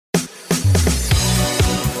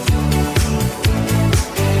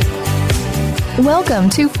Welcome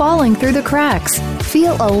to Falling Through the Cracks.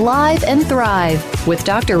 Feel alive and thrive with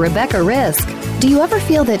Dr. Rebecca Risk. Do you ever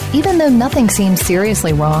feel that even though nothing seems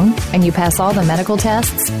seriously wrong and you pass all the medical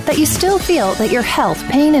tests, that you still feel that your health,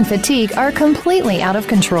 pain, and fatigue are completely out of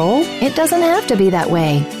control? It doesn't have to be that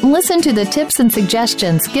way. Listen to the tips and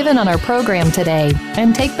suggestions given on our program today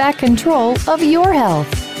and take back control of your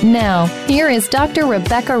health. Now, here is Dr.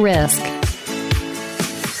 Rebecca Risk.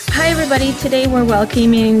 Hi, everybody. Today we're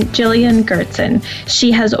welcoming Jillian Gertzen.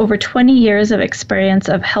 She has over 20 years of experience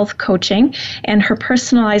of health coaching, and her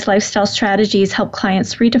personalized lifestyle strategies help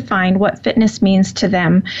clients redefine what fitness means to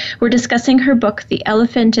them. We're discussing her book, The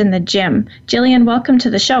Elephant in the Gym. Jillian, welcome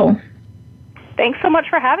to the show. Thanks so much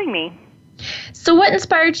for having me. So what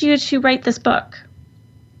inspired you to write this book?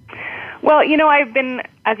 Well,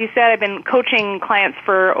 as you said, I've been coaching clients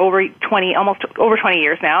for almost over 20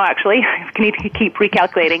 years now, actually. I need to keep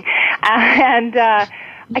recalculating. And I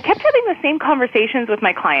kept having the same conversations with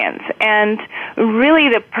my clients. And really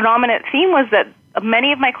the predominant theme was that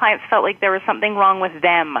many of my clients felt like there was something wrong with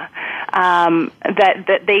them,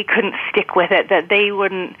 that they couldn't stick with it, that they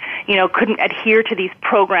couldn't adhere to these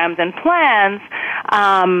programs and plans,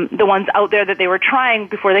 the ones out there that they were trying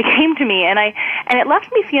before they came to me. And it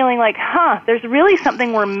left me feeling like, there's really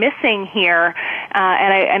something we're missing here,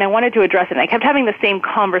 and I wanted to address it. And I kept having the same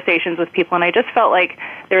conversations with people, and I just felt like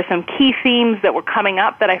there were some key themes that were coming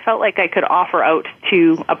up that I felt like I could offer out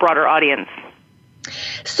to a broader audience.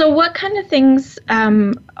 So what kind of things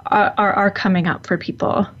are coming up for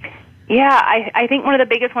people? Yeah, I think one of the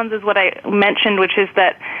biggest ones is what I mentioned, which is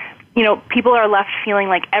that, people are left feeling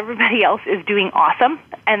like everybody else is doing awesome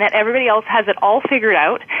and that everybody else has it all figured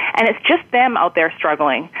out, and it's just them out there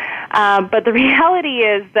struggling. But the reality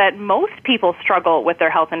is that most people struggle with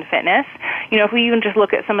their health and fitness. If we even just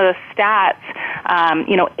look at some of the stats,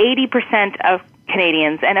 80% of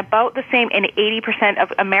Canadians and about the same, and 80%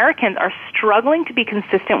 of Americans are struggling to be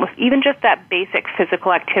consistent with even just that basic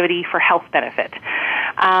physical activity for health benefit.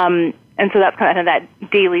 And so that's kind of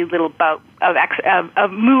that daily little bout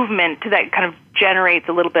of movement that kind of generates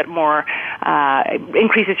a little bit more,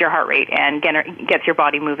 increases your heart rate and gets your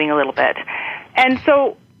body moving a little bit. And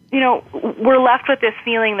so, we're left with this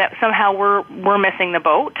feeling that somehow we're missing the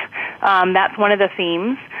boat. That's one of the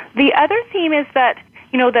themes. The other theme is that,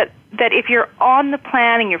 that if you're on the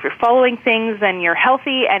plan and if you're following things, then you're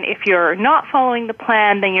healthy, and if you're not following the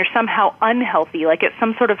plan, then you're somehow unhealthy, like it's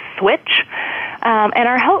some sort of switch. And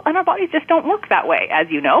our health and our bodies just don't work that way, as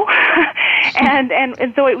you know.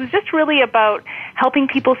 and so it was just really about helping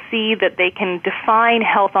people see that they can define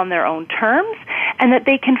health on their own terms, and that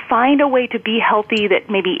they can find a way to be healthy that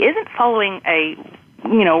maybe isn't following a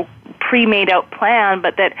pre-made out plan,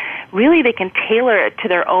 but that really they can tailor it to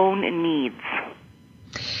their own needs.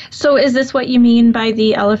 So is this what you mean by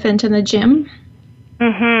the elephant in the gym?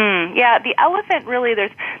 Mm-hmm. Yeah, the elephant, really,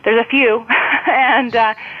 there's a few. And,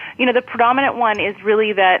 the predominant one is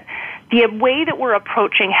really that the way that we're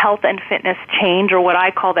approaching health and fitness change, or what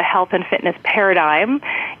I call the health and fitness paradigm,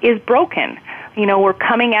 is broken. We're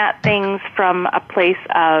coming at things from a place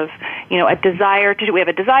of, a desire to, we have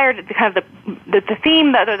a desire to kind of the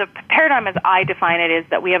theme, the paradigm as I define it is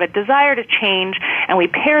that we have a desire to change, and we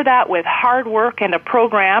pair that with hard work and a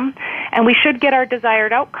program, and we should get our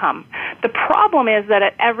desired outcome. The problem is that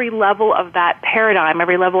at every level of that paradigm,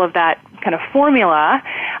 every level of that kind of formula,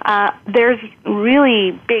 there's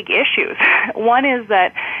really big issues. One is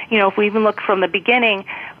that, if we even look from the beginning,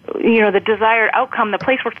 the desired outcome, the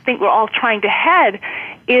place where I think we're all trying to head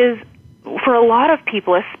is, for a lot of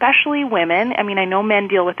people, especially women, I mean, I know men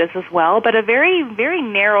deal with this as well, but a very, very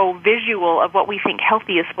narrow visual of what we think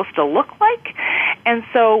healthy is supposed to look like. And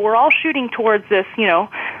so we're all shooting towards this,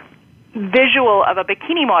 visual of a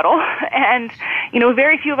bikini model, and,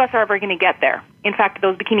 very few of us are ever going to get there. In fact,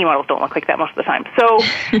 those bikini models don't look like that most of the time. So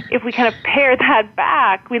if we kind of pare that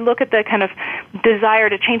back, we look at the kind of desire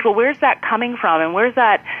to change. Well, where's that coming from? And where's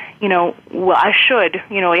that, I should,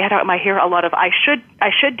 I hear a lot of, I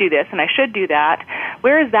should do this and I should do that.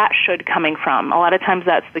 Where is that should coming from? A lot of times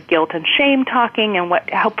that's the guilt and shame talking, and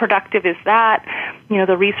how productive is that?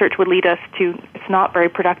 The research would lead us to, it's not very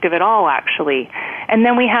productive at all, actually. And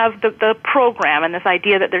then we have the program and this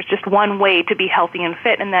idea that there's just one way to be healthy and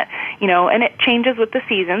fit, and that, and it changes with the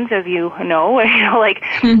seasons, as you know,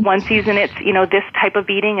 one season it's, this type of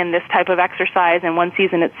eating and this type of exercise, and one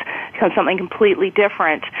season it's something completely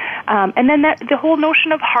different. And then the whole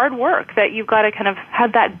notion of hard work, that you've got to kind of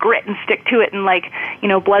have that grit and stick to it, and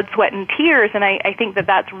blood, sweat, and tears. And I think that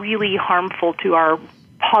that's really harmful to our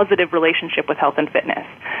positive relationship with health and fitness.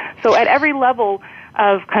 So at every level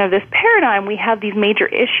of kind of this paradigm, we have these major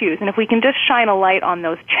issues. And if we can just shine a light on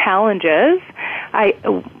those challenges,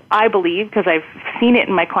 I believe, because I've seen it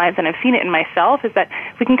in my clients and I've seen it in myself, is that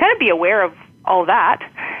if we can kind of be aware of all that,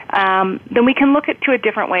 then we can look to a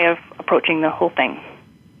different way of approaching the whole thing.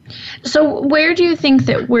 So where do you think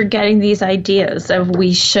that we're getting these ideas of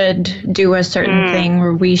we should do a certain thing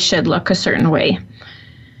or we should look a certain way?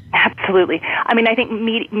 Absolutely. I mean, I think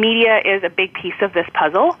media is a big piece of this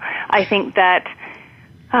puzzle. I think that,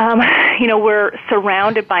 we're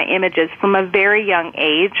surrounded by images from a very young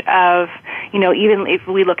age of, even if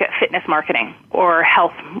we look at fitness marketing or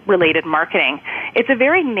health-related marketing, it's a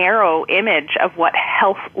very narrow image of what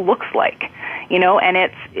health looks like, and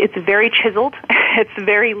it's very chiseled, it's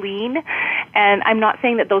very lean, and I'm not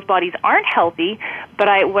saying that those bodies aren't healthy, but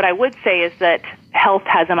what I would say is that health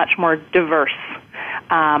has a much more diverse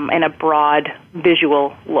and a broad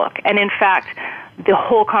visual look. And in fact, the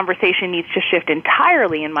whole conversation needs to shift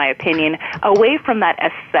entirely, in my opinion, away from that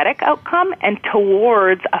aesthetic outcome and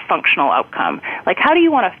towards a functional outcome. Like, how do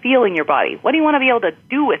you want to feel in your body? What do you want to be able to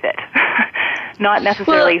do with it? Not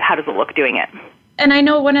necessarily how does it look doing it. And I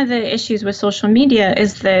know one of the issues with social media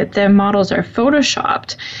is that the models are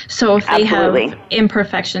photoshopped. So if they have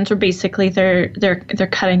imperfections, or basically they're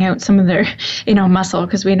cutting out some of their muscle,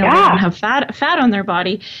 because we know they don't have fat on their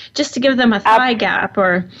body, just to give them a thigh gap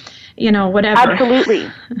or whatever. Absolutely.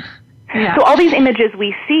 Yeah. So all these images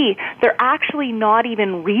we see, they're actually not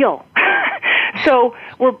even real. So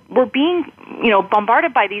we're being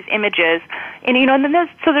bombarded by these images, and then there's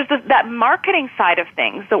that marketing side of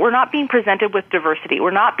things, that we're not being presented with diversity.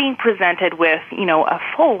 We're not being presented with a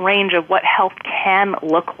full range of what health can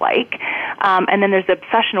look like, and then there's the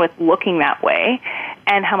obsession with looking that way,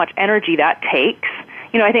 and how much energy that takes.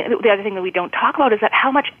 I think the other thing that we don't talk about is that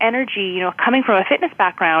how much energy, coming from a fitness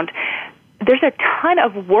background, there's a ton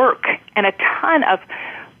of work and a ton of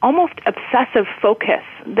almost obsessive focus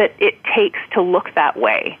that it takes to look that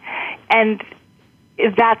way. And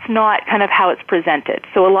that's not kind of how it's presented.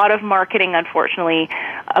 So a lot of marketing, unfortunately,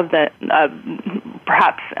 of the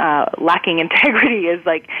perhaps lacking integrity is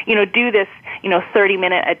like, do this,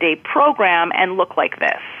 30-minute-a-day program and look like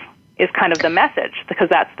this, is kind of the message, because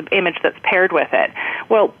that's the image that's paired with it.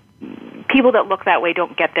 Well, people that look that way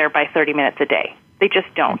don't get there by 30 minutes a day. They just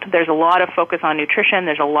don't. There's a lot of focus on nutrition.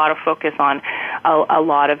 There's a lot of focus on a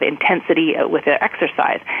lot of intensity with the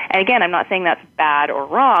exercise. And again, I'm not saying that's bad or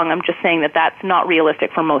wrong. I'm just saying that that's not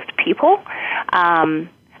realistic for most people.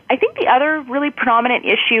 I think the other really predominant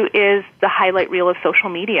issue is the highlight reel of social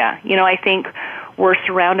media. I think we're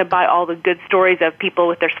surrounded by all the good stories of people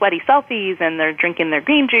with their sweaty selfies and they're drinking their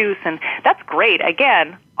green juice, and that's great.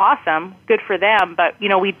 Again, awesome, good for them. But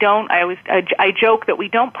we don't. I joke that we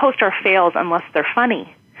don't post our fails unless they're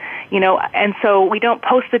funny. And so we don't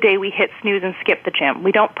post the day we hit snooze and skip the gym.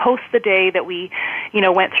 We don't post the day that we,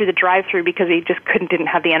 went through the drive-through because we just didn't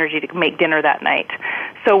have the energy to make dinner that night.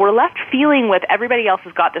 So we're left feeling with everybody else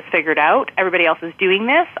has got this figured out. Everybody else is doing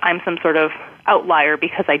this. I'm some sort of outlier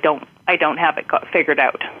because I don't have it figured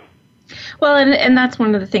out. Well, and that's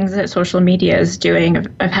one of the things that social media is doing.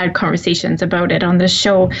 I've had conversations about it on this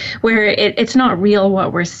show where it's not real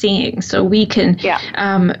what we're seeing. So we can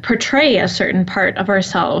portray a certain part of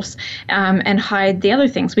ourselves and hide the other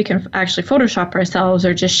things. We can actually Photoshop ourselves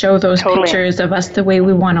or just show those pictures of us the way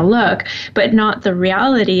we want to look, but not the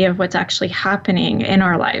reality of what's actually happening in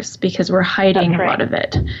our lives, because we're hiding a lot of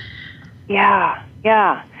it. Yeah.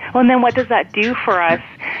 Well, and then what does that do for us,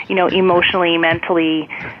 emotionally, mentally,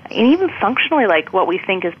 and even functionally, like what we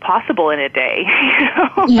think is possible in a day?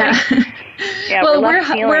 Yeah. Well, we're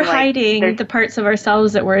like hiding the parts of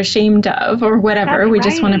ourselves that we're ashamed of or whatever. We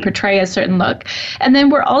just want to portray a certain look. And then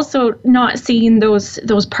we're also not seeing those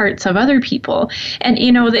parts of other people. And,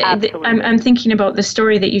 I'm thinking about the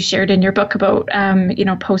story that you shared in your book about,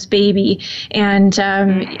 post-baby and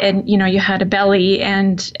you had a belly,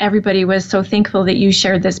 and everybody was so thankful that you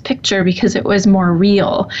shared this picture because it was more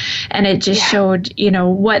real, and it just showed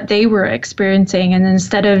what they were experiencing, and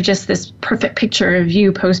instead of just this perfect picture of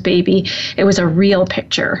you post baby, it was a real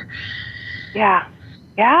picture. And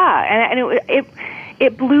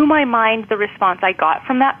it blew my mind, the response I got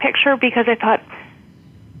from that picture, because I thought,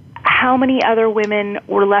 how many other women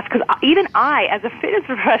were left, because even I, as a fitness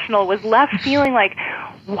professional, was left feeling like,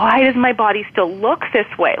 why does my body still look this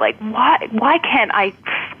way? Like, why can't I,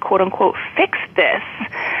 quote unquote, fix this?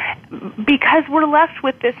 Because we're left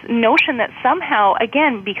with this notion that somehow,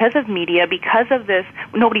 again, because of media, because of this,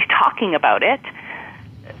 nobody's talking about it,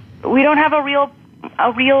 we don't have a real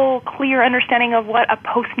clear understanding of what a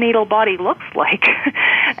postnatal body looks like.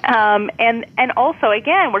 And also,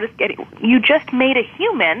 again, you just made a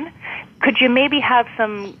human. Could you maybe have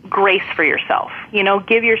some grace for yourself?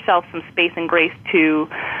 Give yourself some space and grace to,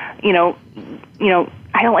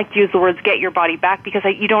 I don't like to use the words "get your body back" because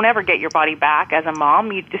you don't ever get your body back as a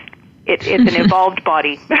mom. It's an evolved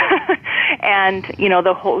body, and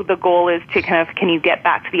the goal is to can you get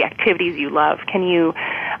back to the activities you love? Can you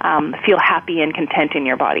feel happy and content in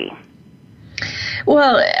your body?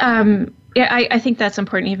 Well, I think that's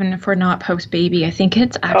important, even if we're not post-baby. I think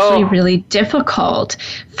it's actually really difficult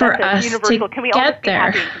for us to Can we get be there.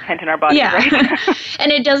 Happy and content in our body, yeah. right?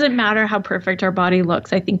 And it doesn't matter how perfect our body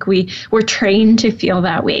looks. I think we're trained to feel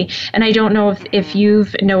that way. And I don't know if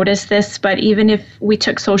you've noticed this, but even if we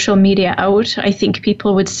took social media out, I think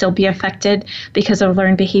people would still be affected because of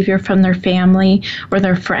learned behavior from their family or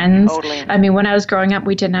their friends. Totally. I mean, when I was growing up,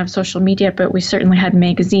 we didn't have social media, but we certainly had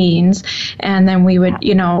magazines. And then we would,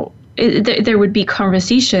 there would be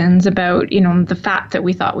conversations about, the fat that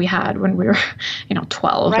we thought we had when we were,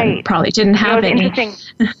 12 and probably didn't have any. Interesting.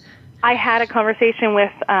 I had a conversation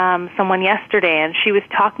with someone yesterday, and she was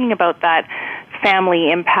talking about that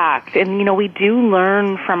family impact. And, we do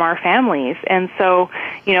learn from our families. And so,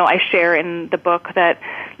 I share in the book that,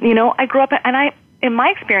 I grew up, and in my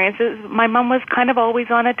experiences, my mom was kind of always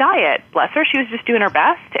on a diet. Bless her, she was just doing her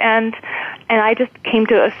best. And I just came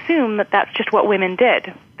to assume that that's just what women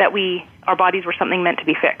did, that our bodies were something meant to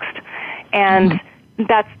be fixed. And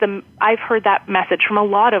I've heard that message from a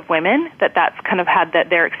lot of women, that's kind of had been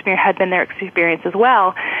their experience as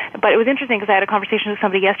well. But it was interesting because I had a conversation with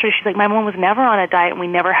somebody yesterday. She's like, my mom was never on a diet and we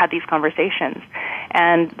never had these conversations.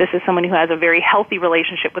 And this is someone who has a very healthy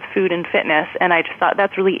relationship with food and fitness. And I just thought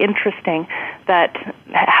that's really interesting that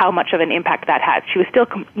how much of an impact that had. She was still,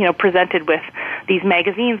 presented with these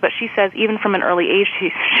magazines, but she says even from an early age, she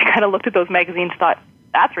kind of looked at those magazines and thought,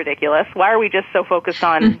 that's ridiculous. Why are we just so focused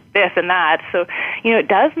on this and that? So, it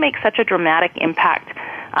does make such a dramatic impact,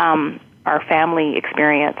 our family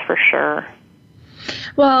experience for sure.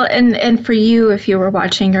 Well, and for you, if you were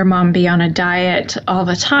watching your mom be on a diet all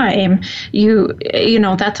the time,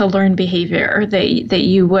 that's a learned behavior that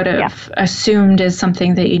you would have assumed is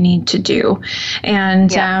something that you need to do.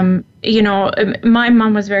 And, my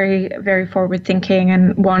mom was very, very forward thinking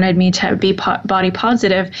and wanted me to be body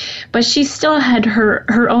positive, but she still had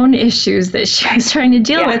her own issues that she was trying to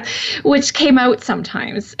deal with, which came out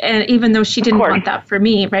sometimes. And even though she didn't want that for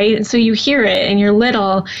me, right? And so you hear it and you're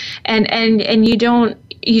little and you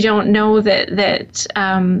don't know that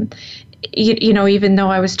even though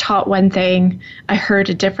I was taught one thing, I heard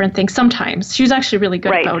a different thing sometimes. She was actually really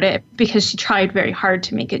good about it because she tried very hard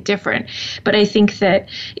to make it different. But I think that,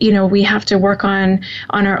 we have to work on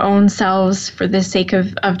our own selves for the sake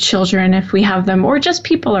of children if we have them, or just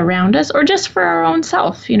people around us, or just for our own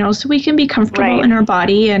self, so we can be comfortable in our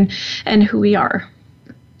body and who we are.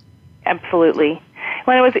 Absolutely.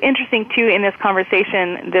 Well, it was interesting, too, in this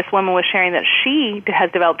conversation, this woman was sharing that she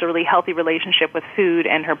has developed a really healthy relationship with food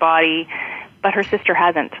and her body, but her sister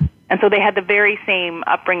hasn't. And so they had the very same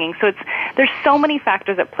upbringing. So there's so many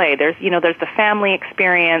factors at play. There's the family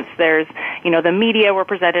experience. There's, the media we're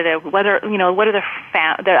presented at, what are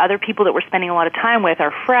the other people that we're spending a lot of time with,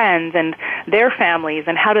 our friends and their families,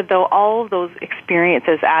 and how did all of those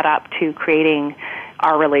experiences add up to creating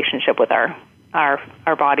our relationship with our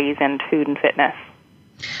bodies and food and fitness.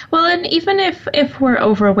 Well, and even if we're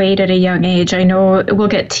overweight at a young age, I know we'll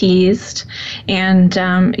get teased, and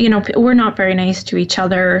we're not very nice to each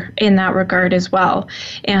other in that regard as well,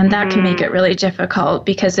 and that can make it really difficult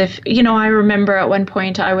because if I remember at one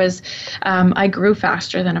point I grew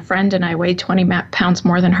faster than a friend and I weighed 20 pounds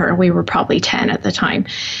more than her. We were probably 10 at the time,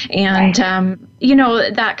 and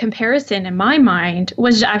that comparison in my mind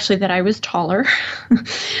was actually that I was taller,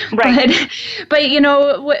 right?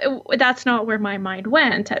 but that's not where my mind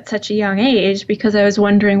went at such a young age because I was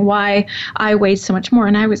wondering why I weighed so much more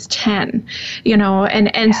and I was 10,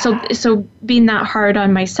 so being that hard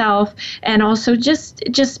on myself and also just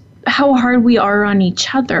how hard we are on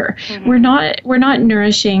each other. We're not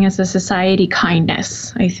nourishing as a society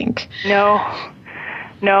kindness, I think.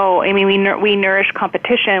 No, I mean, we nourish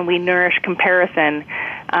competition, we nourish comparison.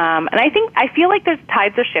 And I feel like the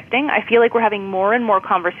tides are shifting. I feel like we're having more and more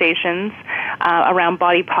conversations around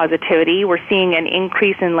body positivity. We're seeing an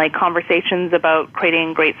increase in conversations about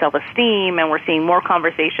creating great self-esteem, and we're seeing more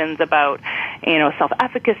conversations about,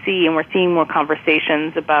 self-efficacy, and we're seeing more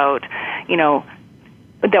conversations about,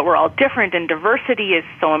 that we're all different and diversity is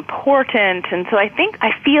so important. And so I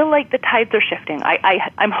feel like the tides are shifting.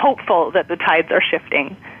 I'm hopeful that the tides are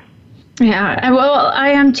shifting. Yeah, well, I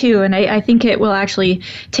am too, and I think it will actually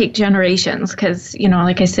take generations because,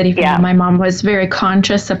 like I said, even though my mom was very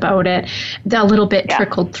conscious about it, a little bit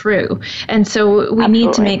trickled through, and so we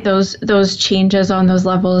need to make those changes on those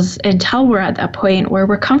levels until we're at that point where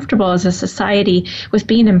we're comfortable as a society with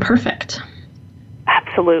being imperfect.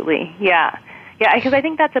 Absolutely, yeah, because I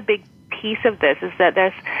think that's a big piece of this is that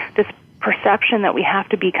there's this perception that we have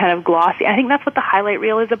to be kind of glossy. I think that's what the highlight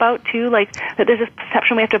reel is about too, like that there's this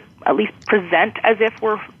perception we have to at least present as if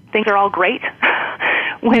things are all great.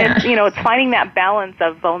 When it's finding that balance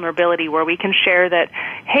of vulnerability where we can share that,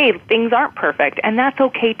 hey, things aren't perfect, and that's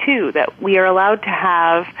okay too, that we are allowed to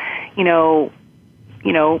have,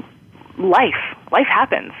 life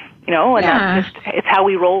happens, and that's just, it's how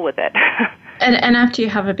we roll with it. And after you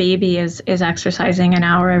have a baby, is exercising an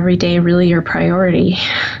hour every day really your priority?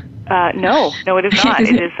 No, it is not.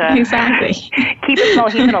 It is exactly keep a small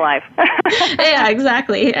human alive. Yeah,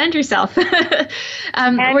 exactly, and yourself.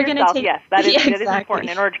 And we're going to take yes, that is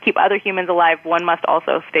important. In order to keep other humans alive, one must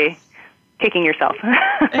also stay kicking yourself.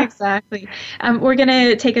 Exactly. We're going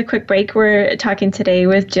to take a quick break. We're talking today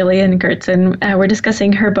with Jillian Gertzen. We're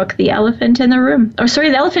discussing her book, The Elephant in the Room. Oh,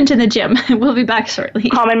 sorry, The Elephant in the Gym. We'll be back shortly.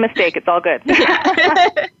 Common mistake. It's all good. Yeah.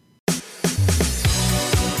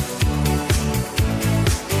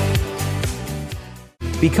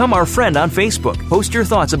 Become our friend on Facebook. Post your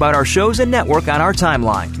thoughts about our shows and network on our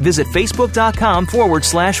timeline. Visit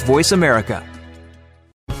facebook.com/Voice America.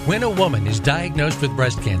 When a woman is diagnosed with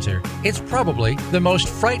breast cancer, it's probably the most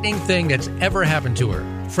frightening thing that's ever happened to her.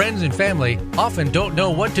 Friends and family often don't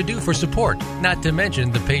know what to do for support, not to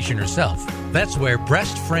mention the patient herself. That's where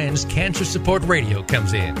Breast Friends Cancer Support Radio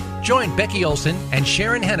comes in. Join Becky Olson and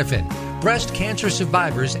Sharon Hennepin, breast cancer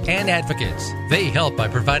survivors and advocates. They help by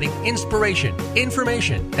providing inspiration,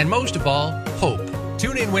 information, and most of all, hope.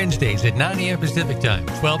 Tune in Wednesdays at 9 a.m. Pacific Time,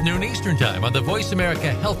 12 noon Eastern Time on the Voice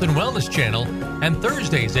America Health and Wellness Channel, and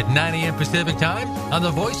Thursdays at 9 a.m. Pacific Time on the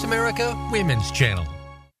Voice America Women's Channel.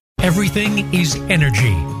 Everything is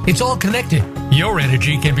energy. It's all connected. Your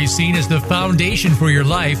energy can be seen as the foundation for your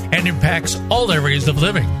life and impacts all areas of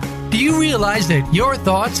living. Do you realize that your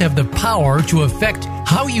thoughts have the power to affect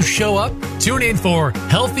how you show up? Tune in for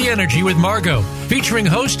Healthy Energy with Margot, featuring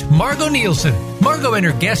host Margot Nielsen. Margot and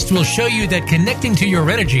her guests will show you that connecting to your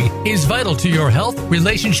energy is vital to your health,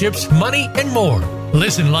 relationships, money, and more.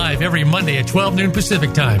 Listen live every Monday at 12 noon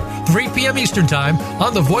Pacific Time, 3 p.m. Eastern Time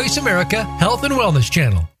on the Voice America Health and Wellness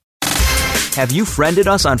Channel. Have you friended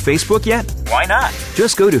us on Facebook yet? Why not?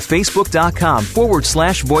 Just go to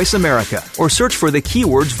facebook.com/Voice America or search for the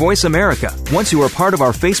keywords Voice America. Once you are part of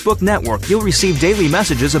our Facebook network, you'll receive daily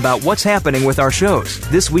messages about what's happening with our shows,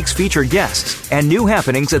 this week's featured guests, and new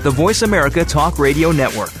happenings at the Voice America Talk Radio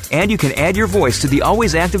Network. And you can add your voice to the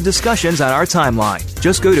always active discussions on our timeline.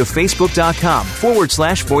 Just go to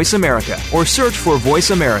facebook.com/Voice America or search for Voice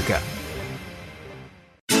America.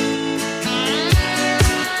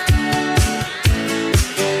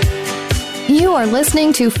 You are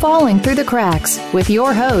listening to Falling Through the Cracks with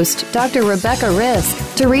your host, Dr. Rebecca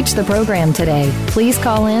Risk. To reach the program today, please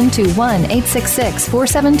call in to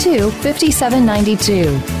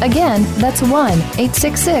 1-866-472-5792. Again, that's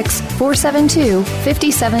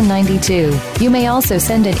 1-866-472-5792. You may also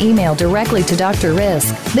send an email directly to Dr.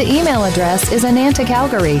 Risk. The email address is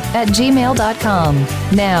anantacalgary@gmail.com.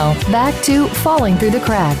 Now, back to Falling Through the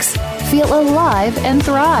Cracks. Feel alive and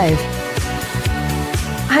thrive.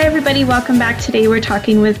 Hi, everybody. Welcome back. Today we're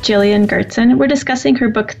talking with Jillian Gertzen. We're discussing her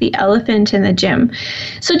book, The Elephant in the Gym.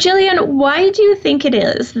 So, Jillian, why do you think it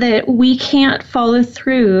is that we can't follow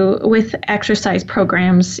through with exercise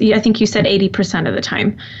programs? I think you said 80% of the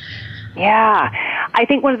time. Yeah. I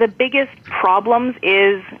think one of the biggest problems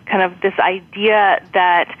is kind of this idea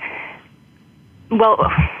that, well,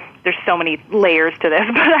 there's so many layers to this,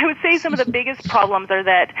 but I would say some of the biggest problems are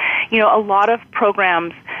that, a lot of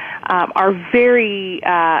programs are very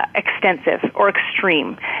extensive or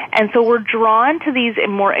extreme. And so we're drawn to these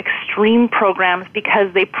more extreme programs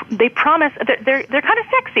because they promise, they're kind of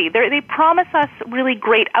sexy. They promise us really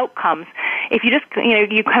great outcomes if you just,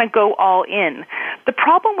 you kind of go all in. The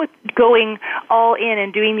problem with going all in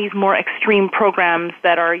and doing these more extreme programs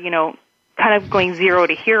that are, kind of going zero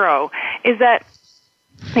to hero is that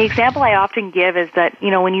the example I often give is that,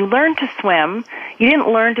 when you learn to swim, you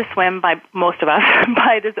didn't learn to swim by most of us,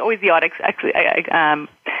 there's always the odd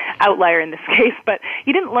outlier in this case, but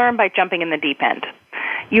you didn't learn by jumping in the deep end.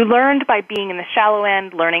 You learned by being in the shallow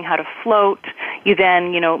end, learning how to float. You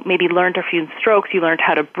then, maybe learned a few strokes. You learned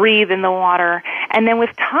how to breathe in the water. And then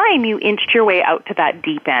with time, you inched your way out to that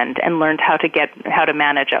deep end and learned how to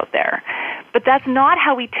manage out there. But that's not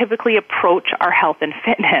how we typically approach our health and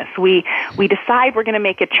fitness. We decide we're going to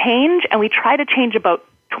make a change, and we try to change about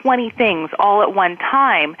 20 things all at one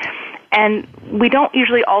time. And we don't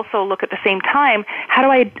usually also look at the same time, how do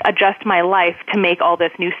I adjust my life to make all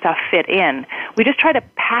this new stuff fit in? We just try to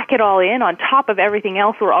pack it all in on top of everything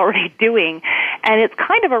else we're already doing. And it's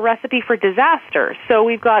kind of a recipe for disaster. So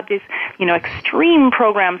we've got these, extreme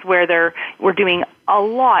programs where we're doing a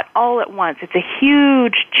lot all at once. It's a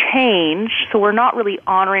huge change, so we're not really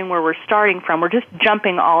honoring where we're starting from. We're just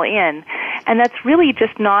jumping all in. And that's really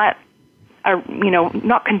just not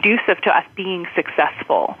not conducive to us being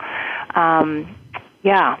successful.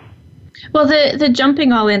 Well, the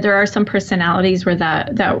jumping all in, there are some personalities where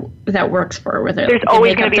that works for. Where there's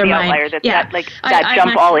always going to be the outlier that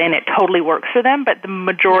jump all in. It totally works for them, but the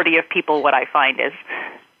majority of people, what I find is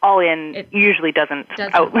all in usually doesn't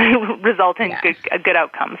result in good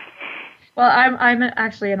outcomes. Well, I'm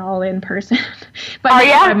actually an all-in person, but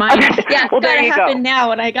yeah, well, that happened now,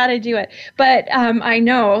 and I got to do it. But I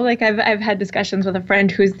know, I've had discussions with a friend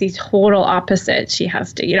who's the total opposite. She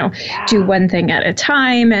has to, do one thing at a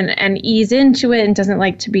time and ease into it, and doesn't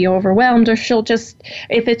like to be overwhelmed, or she'll just,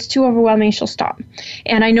 if it's too overwhelming, she'll stop.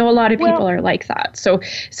 And I know a lot of people are like that. So.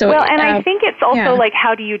 Well, and I think it's also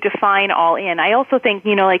how do you define all in? I also think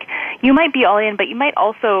you might be all in, but you might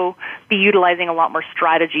also be utilizing a lot more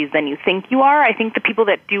strategies than you think you are. I think the people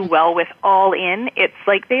that do well with all in, it's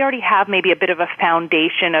like they already have maybe a bit of a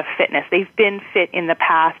foundation of fitness. They've been fit in the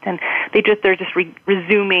past, and they're just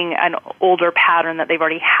resuming an older pattern that they've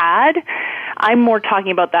already had. I'm more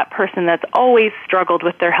talking about that person that's always struggled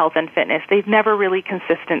with their health and fitness. They've never really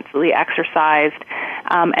consistently exercised,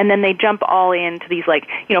 and then they jump all into these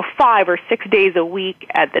 5 or 6 days a week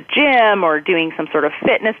at the gym or doing some sort of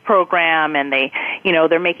fitness program, and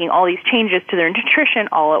they're making all these changes to their nutrition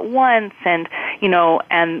all at once, and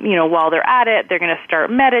while they're at it, they're going to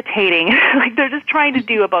start meditating. They're just trying to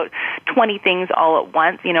do about 20 things all at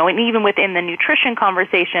once, and even within the nutrition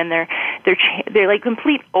conversation, they're like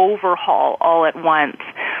complete overhaul all at once,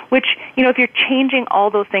 which, if you're changing all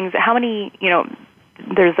those things, how many,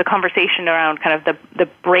 there's a conversation around kind of the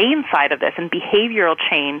brain side of this and behavioral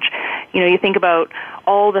change. You think about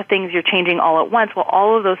all the things you're changing all at once. Well,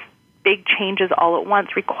 all of those big changes all at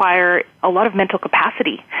once require a lot of mental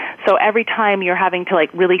capacity. So every time you're having to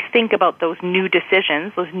really think about those new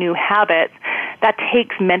decisions, those new habits, that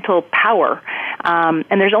takes mental power.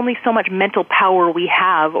 And there's only so much mental power we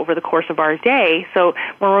have over the course of our day. So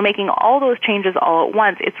when we're making all those changes all at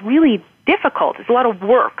once, it's really difficult. It's a lot of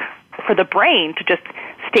work for the brain to just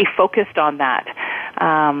stay focused on that.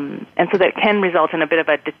 And so that can result in a bit of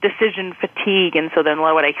a decision fatigue. And so then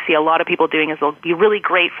what I see a lot of people doing is they'll be really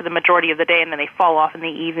great for the majority of the day, and then they fall off in the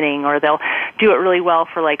evening, or they'll do it really well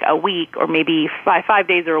for a week, or maybe 5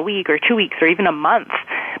 days or a week or 2 weeks or even a month.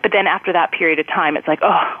 But then after that period of time, it's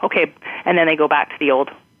oh, okay. And then they go back to the old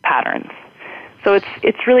patterns. So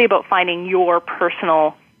it's really about finding your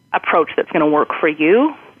personal approach that's going to work for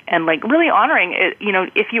you. And really honoring it,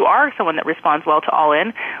 if you are someone that responds well to all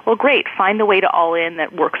in, well, great. Find the way to all in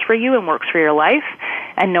that works for you and works for your life,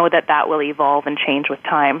 and know that will evolve and change with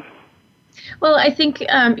time. Well, I think,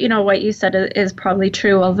 what you said is probably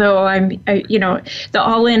true, although the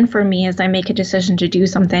all in for me is I make a decision to do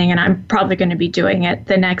something, and I'm probably going to be doing it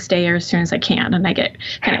the next day or as soon as I can. And I get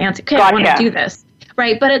kind of antsy, okay, I want to do this.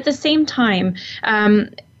 Right. But at the same time,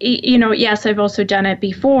 yes, I've also done it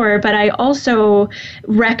before, but I also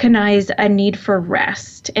recognize a need for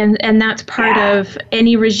rest. And that's part of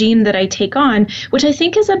any regime that I take on, which I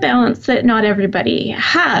think is a balance that not everybody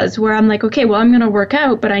has, where I'm okay, well, I'm going to work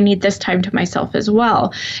out, but I need this time to myself as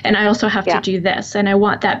well. And I also have to do this. And I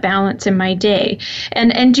want that balance in my day.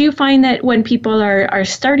 And do you find that when people are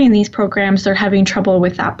starting these programs, they're having trouble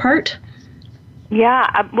with that part?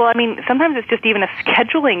 Yeah, well, sometimes it's just even a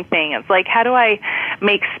scheduling thing. It's how do I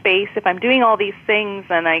make space if I'm doing all these things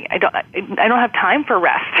and I don't have time for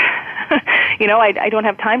rest? I don't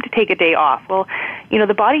have time to take a day off. Well,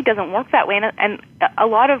 the body doesn't work that way, and a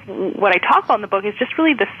lot of what I talk about in the book is just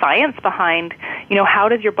really the science behind, how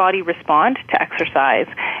does your body respond to exercise,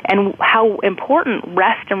 and how important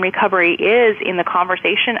rest and recovery is in the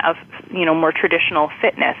conversation of, more traditional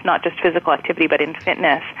fitness, not just physical activity, but in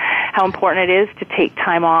fitness. How important it is to take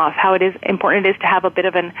time off, how important it is to have a bit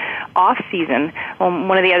of an off season.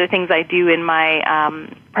 One of the other things I do in my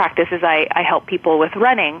practice is I help people with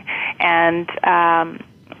running, and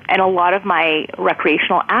a lot of my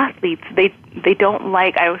recreational athletes, they don't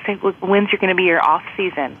I always say, when's going to be your off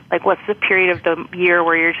season? What's the period of the year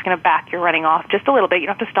where you're just going to back your running off just a little bit? You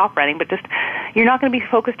don't have to stop running, but just, you're not going to be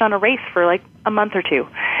focused on a race for a month or two.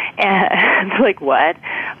 And they're like, what?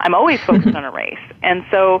 I'm always focused on a race. And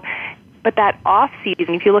so, but that off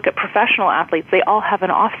season, if you look at professional athletes, they all have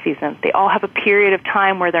an off season. They all have a period of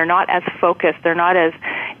time where they're not as focused, they're not as,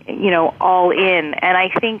 all in. And I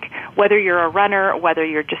think whether you're a runner, whether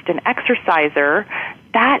you're just an exerciser,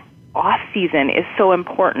 that off season is so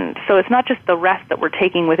important. So it's not just the rest that we're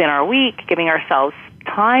taking within our week, giving ourselves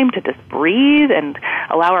time to just breathe and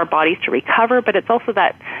allow our bodies to recover, but it's also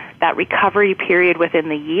that recovery period within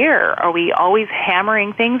the year. Are we always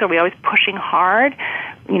hammering things? Are we always pushing hard?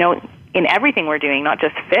 In everything we're doing, not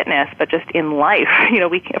just fitness, but just in life.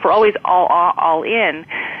 If we're always all in,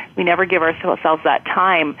 we never give ourselves that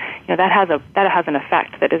time. That has an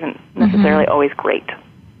effect that isn't necessarily always great.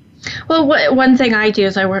 Well, one thing I do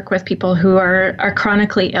is I work with people who are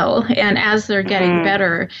chronically ill, and as they're getting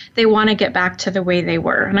better, they want to get back to the way they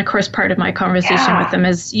were. And of course, part of my conversation with them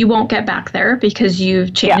is you won't get back there because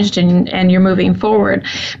you've changed and you're moving forward.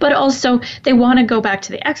 But also, they want to go back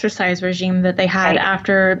to the exercise regime that they had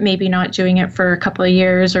after maybe not doing it for a couple of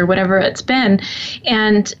years or whatever it's been.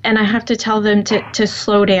 And I have to tell them to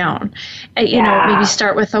slow down. Maybe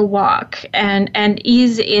start with a walk and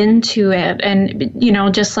ease into it. And,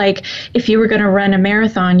 just like if you were going to run a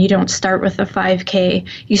marathon, you don't start with a 5K,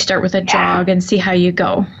 you start with a jog and see how you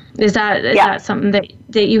go. Is that something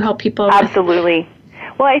that you help people with? Absolutely.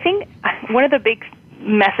 Well, I think one of the big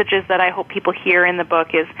messages that I hope people hear in the book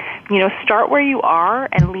is, start where you are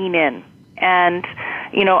and lean in. And,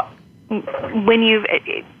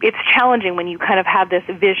 it's challenging when you kind of have this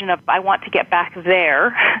vision of, I want to get back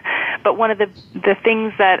there. But one of the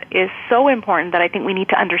things that is so important that I think we need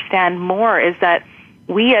to understand more is that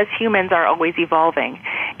we as humans are always evolving,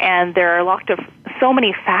 and there are so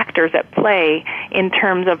many factors at play in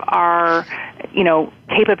terms of our,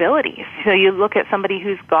 capabilities. So you look at somebody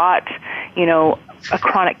who's got, a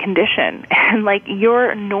chronic condition, and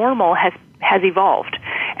your normal has evolved.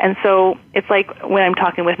 And so it's like when I'm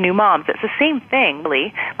talking with new moms, it's the same thing,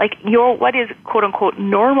 really. What is quote unquote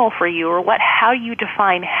normal for you, or how you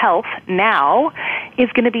define health now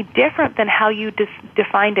is going to be different than how you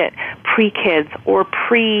defined it pre-kids or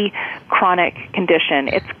pre-chronic condition.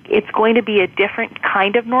 It's going to be a different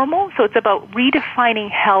kind of normal. So it's about redefining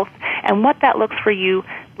health and what that looks for you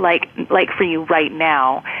like for you right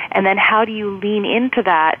now. And then how do you lean into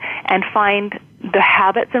that and find the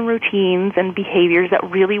habits and routines and behaviors that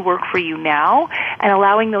really work for you now, and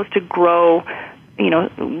allowing those to grow,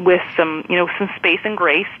 with some space and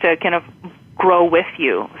grace to kind of grow with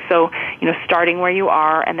you. So, starting where you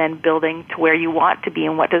are and then building to where you want to be,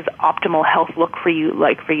 and what does optimal health look for you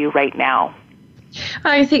right now.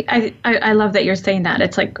 I think I love that you're saying that.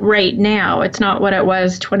 It's like right now. It's not what it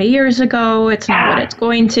was 20 years ago. It's not what it's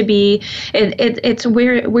going to be. It's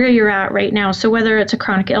where you're at right now. So whether it's a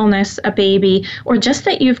chronic illness, a baby, or just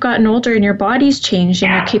that you've gotten older and your body's changed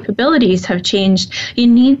and your capabilities have changed, you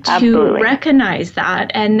need to recognize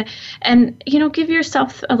that and give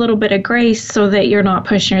yourself a little bit of grace so that you're not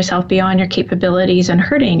pushing yourself beyond your capabilities and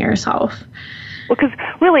hurting yourself. Well, because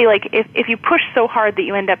really, if you push so hard that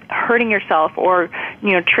you end up hurting yourself, or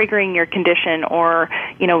triggering your condition, or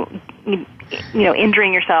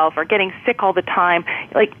injuring yourself, or getting sick all the time,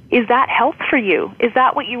 is that health for you? Is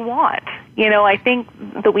that what you want? I think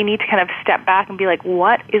that we need to kind of step back and be like,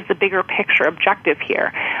 what is the bigger picture objective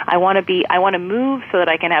here? I want to move so that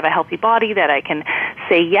I can have a healthy body, that I can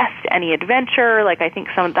say yes to any adventure. I think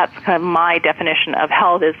that's kind of my definition of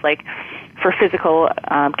health is for physical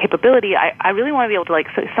capability, I really want to be able to,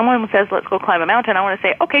 so if someone says, let's go climb a mountain, I want to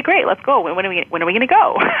say, okay, great, let's go. When are we going to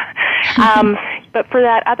go? But for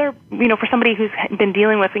that other, for somebody who's been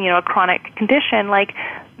dealing with, a chronic condition,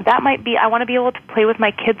 that might be, I want to be able to play with my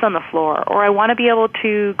kids on the floor, or I want to be able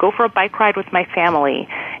to go for a bike ride with my family.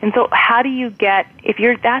 And so how do you get,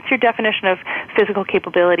 that's your definition of physical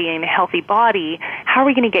capability and a healthy body, how are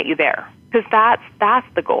we going to get you there? Because that's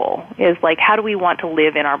the goal, is how do we want to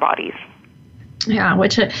live in our bodies? Yeah,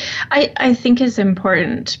 which I think is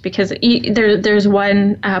important, because there's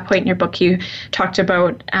one point in your book you talked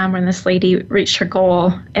about when this lady reached her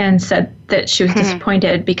goal and said that she was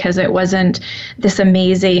disappointed because it wasn't this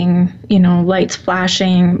amazing, lights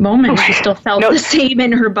flashing moment. She still felt the same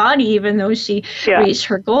in her body, even though she reached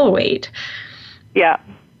her goal weight. Yeah.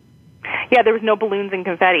 Yeah, there was no balloons and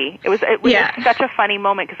confetti. It was such a funny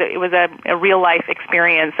moment, because it was a real life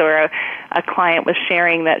experience, or a client was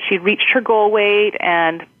sharing that she'd reached her goal weight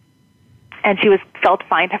and she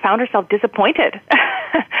found herself disappointed.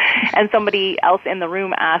 And somebody else in the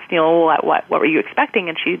room asked, what were you expecting?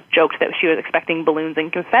 And she joked that she was expecting balloons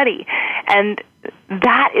and confetti. And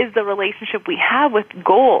that is the relationship we have with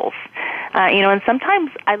goals. And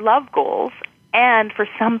sometimes I love goals, And for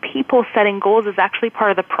some people, setting goals is actually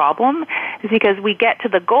part of the problem, is because we get to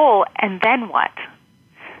the goal and then what?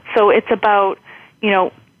 So it's about,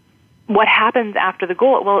 what happens after the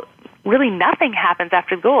goal. Well, really nothing happens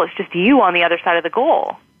after the goal. It's just you on the other side of the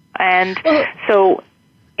goal. And so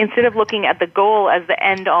instead of looking at the goal as the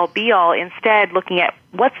end-all, be-all, instead looking at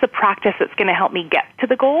what's the practice that's going to help me get to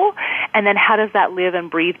the goal, and then how does that live and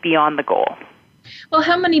breathe beyond the goal? Well,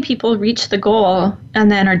 how many people reach the goal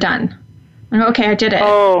and then are done? Okay, I did it.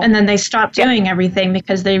 And then they stop doing everything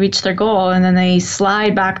because they reach their goal, and then they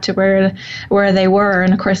slide back to where they were,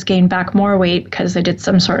 and of course gain back more weight because they did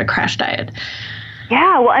some sort of crash diet.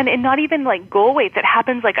 Yeah, well, and not even like goal weights. It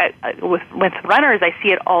happens like with runners. I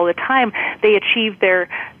see it all the time. They achieve their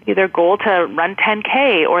goal to run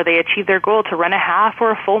 10K, or they achieve their goal to run a half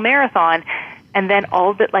or a full marathon. And then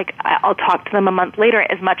all of it, like, I'll talk to them a month later,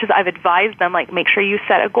 as much as I've advised them, like, make sure you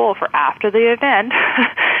set a goal for after the event,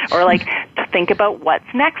 or, like, to think about what's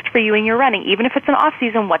next for you in your running. Even if it's an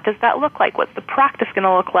off-season, what does that look like? What's the practice going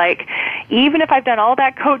to look like? Even if I've done all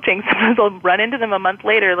that coaching, sometimes I'll run into them a month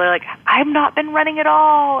later. They're like, I've not been running at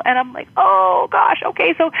all. And I'm like, oh, gosh,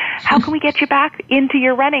 okay, so how can we get you back into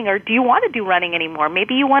your running? Or do you want to do running anymore?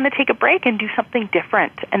 Maybe you want to take a break and do something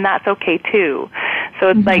different, and that's okay, too. So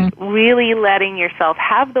it's like really letting yourself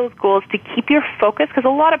have those goals to keep your focus, because a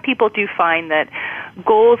lot of people do find that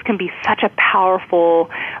goals can be such a powerful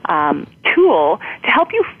tool to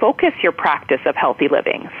help you focus your practice of healthy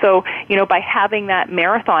living. So, by having that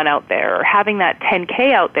marathon out there, or having that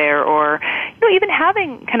 10K out there, or, even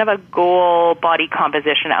having kind of a goal body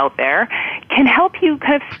composition out there can help you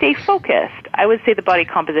kind of stay focused. I would say the body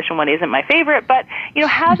composition one isn't my favorite, but,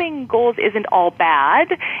 having goals isn't all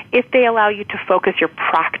bad if they allow you to focus your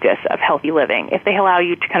practice of healthy living, if they allow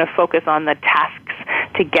you to kind of focus on the tasks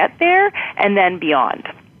to get there and then beyond.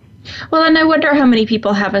 Well, and I wonder how many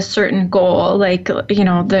people have a certain goal, like,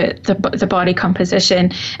 the body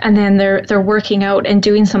composition, and then they're working out and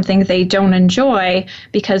doing something they don't enjoy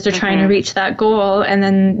because they're trying to reach that goal, and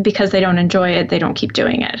then because they don't enjoy it, they don't keep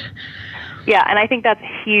doing it. Yeah, and I think that's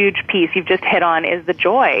a huge piece you've just hit on, is the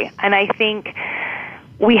joy. And I think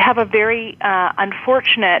we have a very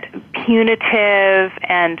unfortunate, punitive,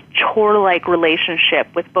 and chore-like relationship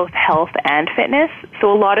with both health and fitness.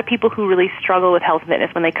 So a lot of people who really struggle with health and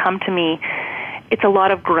fitness, when they come to me, it's a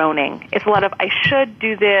lot of groaning. It's a lot of, I should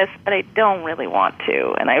do this, but I don't really want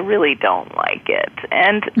to, and I really don't like it.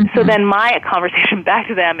 And so then my conversation back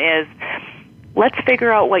to them is, let's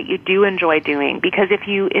figure out what you do enjoy doing, because if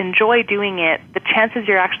you enjoy doing it, the chances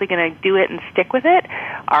you're actually going to do it and stick with it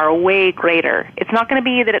are way greater. It's not going to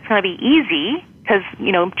be that it's going to be easy, because,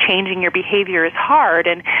 changing your behavior is hard.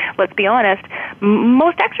 And let's be honest,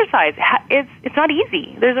 most exercise, it's not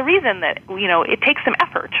easy. There's a reason that, it takes some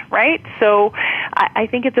effort, right? So I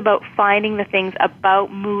think it's about finding the things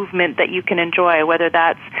about movement that you can enjoy, whether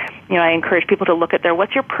that's, I encourage people to look at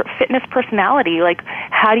what's your fitness personality? Like,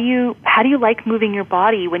 how do you like moving your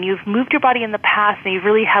body? When you've moved your body in the past and you've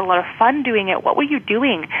really had a lot of fun doing it, what were you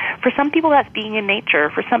doing? For some people, that's being in nature.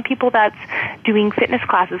 For some people, that's doing fitness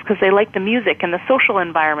classes because they like the music and the social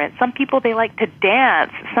environment. Some people, they like to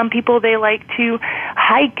dance. Some people, they like to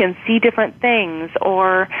hike and see different things.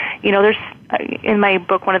 Or, there's, in my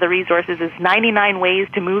book, one of the resources is 99 ways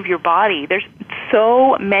to move your body. There's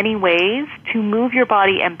so many ways to move your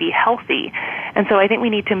body and be healthy. And so I think we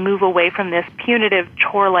need to move away from this punitive,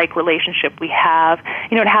 chore-like relationship we have.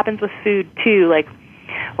 It happens with food, too. Like,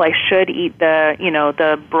 well, I should eat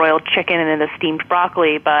the broiled chicken and the steamed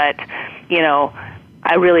broccoli, but,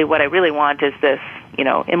 what I really want is this,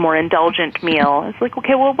 a more indulgent meal. It's like,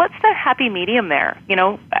 okay, well, what's the happy medium there?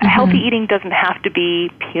 Healthy eating doesn't have to be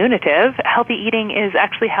punitive. Healthy eating is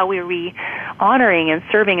actually how we're honoring and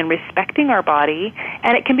serving and respecting our body,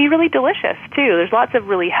 and it can be really delicious, too. There's lots of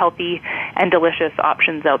really healthy and delicious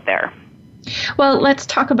options out there. Well, let's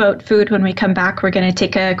talk about food when we come back. We're going to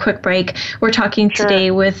take a quick break. We're talking today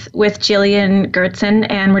with Jillian Gertzen,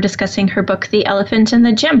 and we're discussing her book, The Elephant in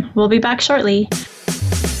the Gym. We'll be back shortly.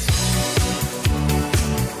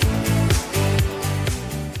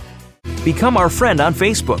 Become our friend on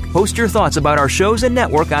Facebook. Post your thoughts about our shows and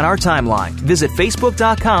network on our timeline. Visit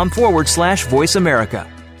facebook.com/Voice America.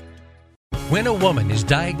 When a woman is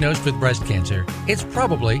diagnosed with breast cancer, it's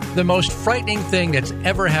probably the most frightening thing that's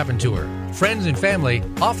ever happened to her. Friends and family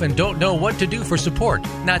often don't know what to do for support,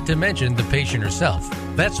 not to mention the patient herself.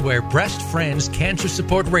 That's where Breast Friends Cancer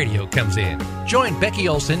Support Radio comes in. Join Becky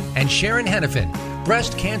Olson and Sharon Hennepin,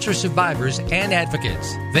 breast cancer survivors and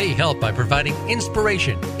advocates. They help by providing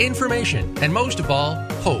inspiration, information, and most of all,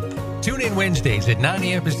 hope. Tune in Wednesdays at 9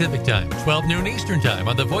 a.m. Pacific Time, 12 noon Eastern Time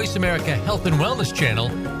on the Voice America Health and Wellness Channel,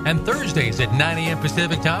 and Thursdays at 9 a.m.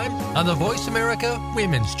 Pacific Time on the Voice America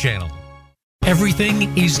Women's Channel.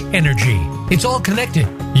 Everything is energy. It's all connected.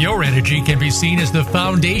 Your energy can be seen as the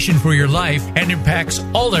foundation for your life and impacts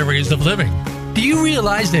all areas of living. Do you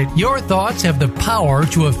realize that your thoughts have the power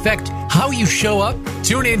to affect how you show up?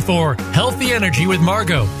 Tune in for Healthy Energy with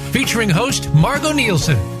Margot, featuring host Margot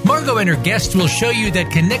Nielsen. Margot and her guests will show you that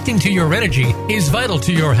connecting to your energy is vital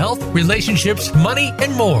to your health, relationships, money,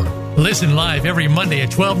 and more. Listen live every Monday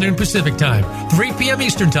at 12 noon Pacific Time, 3 p.m.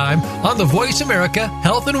 Eastern Time on the Voice America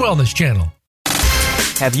Health and Wellness Channel.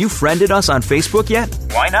 Have you friended us on Facebook yet?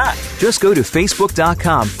 Why not? Just go to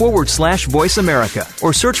facebook.com/Voice America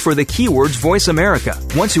or search for the keywords Voice America.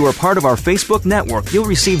 Once you are part of our Facebook network, you'll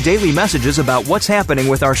receive daily messages about what's happening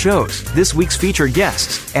with our shows, this week's featured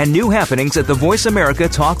guests, and new happenings at the Voice America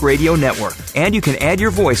Talk Radio Network. And you can add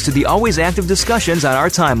your voice to the always active discussions on our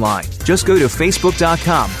timeline. Just go to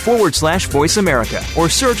facebook.com/Voice America or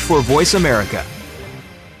search for Voice America.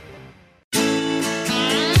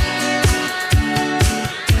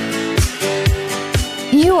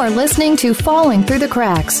 You are listening to Falling Through the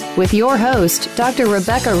Cracks with your host, Dr.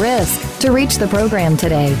 Rebecca Risk. To reach the program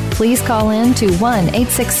today, please call in to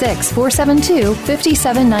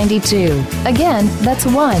 1-866-472-5792. Again, that's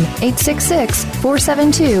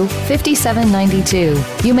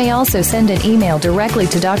 1-866-472-5792. You may also send an email directly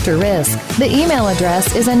to Dr. Risk. The email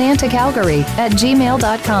address is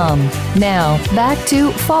anantacalgary@gmail.com. Now, back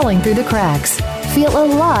to Falling Through the Cracks. Feel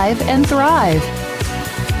alive and thrive.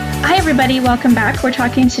 Hi, everybody. Welcome back. We're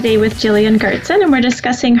talking today with Jillian Gertzen, and we're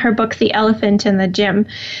discussing her book, The Elephant in the Gym.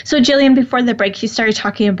 So, Jillian, before the break, you started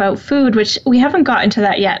talking about food, which we haven't gotten to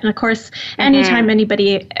that yet. And, of course, anytime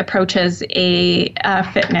anybody approaches a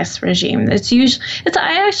fitness regime, I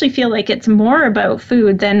actually feel like it's more about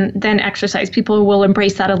food than exercise. People will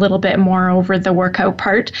embrace that a little bit more over the workout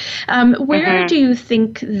part. Where do you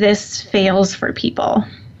think this fails for people?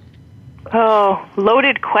 Oh,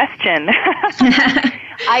 loaded question.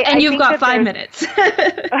 And you've got 5 minutes.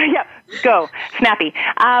 Yeah, go. Snappy.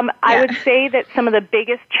 I would say that some of the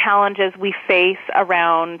biggest challenges we face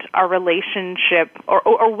around our relationship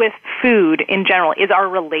or with food in general is our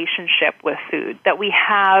relationship with food. That we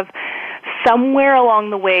have somewhere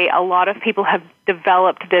along the way, a lot of people have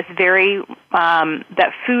developed this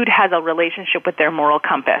that food has a relationship with their moral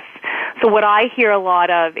compass. So what I hear a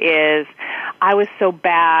lot of is, I was so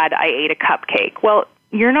bad, I ate a cupcake. Well,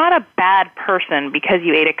 you're not a bad person because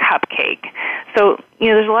you ate a cupcake. So,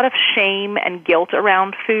 there's a lot of shame and guilt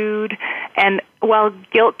around food. And while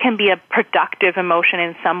guilt can be a productive emotion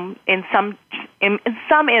in some instances,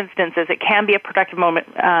 it can be a productive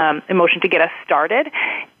emotion to get us started.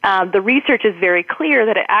 The research is very clear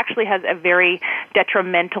that it actually has a very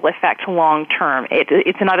detrimental effect long term.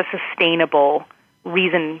 It's not a sustainable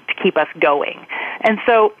reason to keep us going. And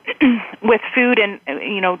so with food, and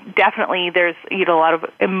definitely there's a lot of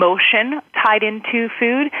emotion tied into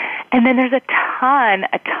food, and then there's a ton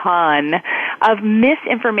of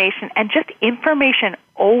misinformation and just information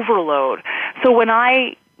overload. So when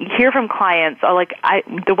I hear from clients,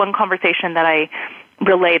 the one conversation that I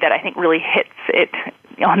relay that I think really hits it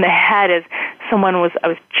on the head is I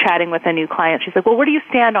was chatting with a new client. She's like, well, where do you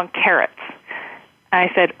stand on carrots? And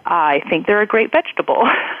I said, I think they're a great vegetable,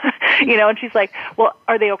 and she's like, well,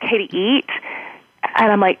 are they okay to eat?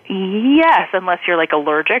 And I'm like, yes, unless you're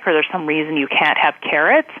allergic or there's some reason you can't have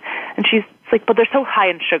carrots. And she's like, but they're so high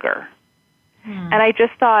in sugar. And I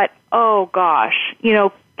just thought, oh gosh,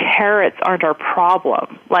 carrots aren't our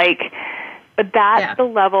problem. But that's the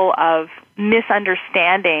level of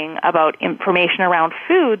misunderstanding about information around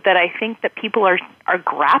food that I think that people are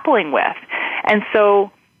grappling with. And so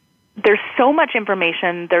there's so much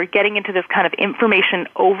information, they're getting into this kind of information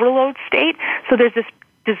overload state. So there's this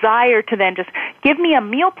desire to then just give me a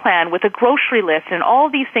meal plan with a grocery list and all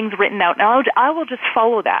these things written out, and I will just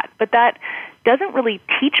follow that. But that doesn't really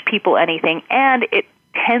teach people anything, and it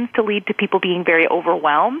tends to lead to people being very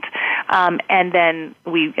overwhelmed. And then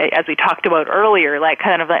as we talked about earlier,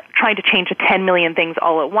 trying to change 10 million things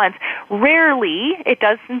all at once. Rarely, it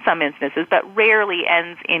does in some instances, but rarely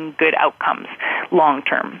ends in good outcomes long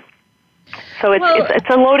term. So it's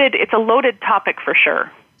a loaded topic for sure.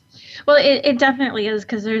 Well, it definitely is,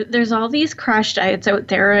 because there's all these crash diets out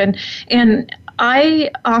there, and I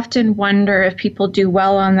often wonder if people do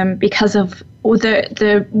well on them because of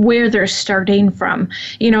the where they're starting from.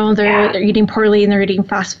 They're eating poorly and they're eating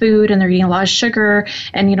fast food and they're eating a lot of sugar,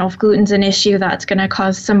 and if gluten's an issue, that's going to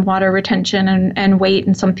cause some water retention and weight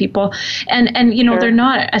in some people, and Sure. they're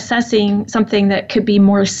not assessing something that could be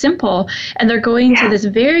more simple, and they're going to this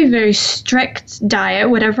very, very strict diet,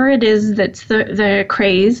 whatever it is that's the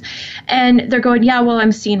craze, and they're going, well,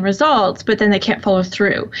 I'm seeing results, but then they can't follow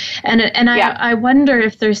through, and I wonder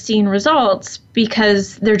if they're seeing results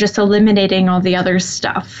because they're just eliminating all the other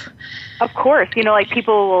stuff. Of course, like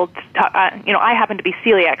people will, I happen to be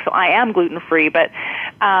celiac, so I am gluten-free, but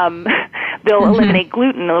they'll eliminate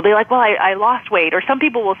gluten. They'll be like, well, I lost weight. Or some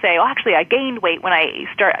people will say, actually, I gained weight when I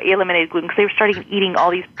eliminated gluten because they were starting eating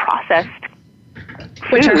all these processed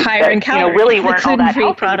which are higher in calories. Really weren't all that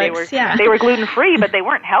healthy. Products, they were gluten-free, but they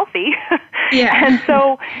weren't healthy. Yeah. And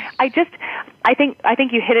so I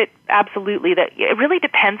think you hit it absolutely, that it really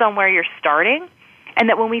depends on where you're starting, and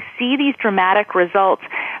that when we see these dramatic results,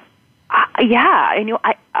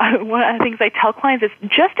 one of the things I tell clients is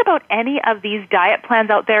just about any of these diet plans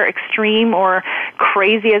out there, extreme or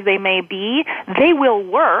crazy as they may be, they will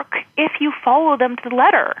work if you follow them to the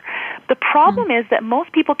letter. The problem is that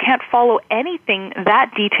most people can't follow anything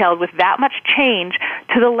that detailed with that much change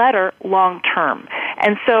to the letter long term.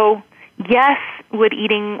 And so, yes, would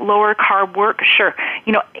eating lower carb work? Sure.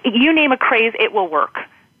 You name a craze, it will work.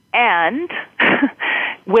 And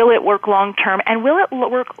will it work long term? And will it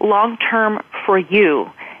work long term for you?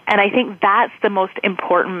 And I think that's the most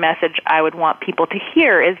important message I would want people to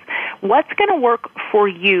hear, is what's going to work for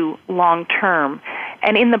you long term.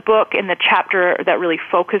 And in the book, in the chapter that really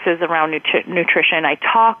focuses around nutrition, I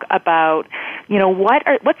talk about,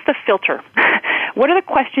 what's the filter? What are the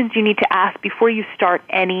questions you need to ask before you start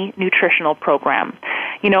any nutritional program?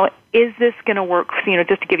 Is this going to work,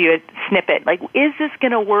 just to give you a snippet, is this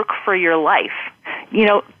going to work for your life?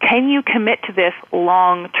 Can you commit to this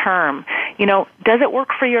long term? Does it work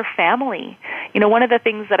for your family? One of the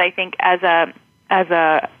things that I think as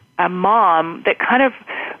a mom that kind of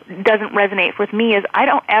doesn't resonate with me is I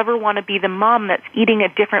don't ever want to be the mom that's eating a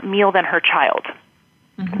different meal than her child.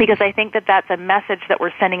 Mm-hmm. Because I think that that's a message that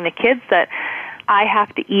we're sending the kids, that I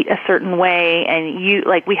have to eat a certain way, and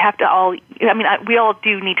we have to all, we all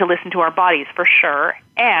do need to listen to our bodies for sure.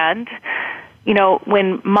 And,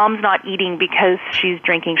 when mom's not eating because she's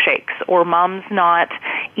drinking shakes, or mom's not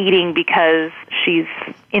eating because she's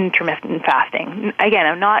intermittent fasting. Again,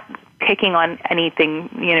 I'm not picking on anything,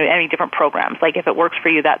 any different programs. If it works for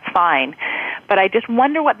you, that's fine. But I just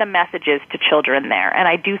wonder what the message is to children there. And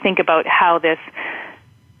I do think about how this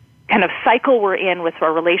kind of cycle we're in with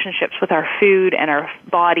our relationships with our food and our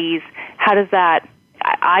bodies, how does that,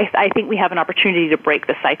 I think we have an opportunity to break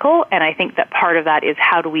the cycle, and I think that part of that is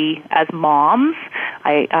how do we, as moms,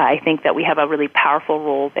 I think that we have a really powerful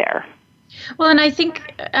role there. Well, and I think,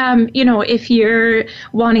 if you're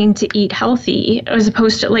wanting to eat healthy, as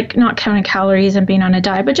opposed to not counting calories and being on a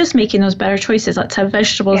diet, but just making those better choices, let's have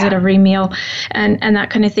vegetables at every meal and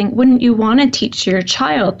that kind of thing. Wouldn't you want to teach your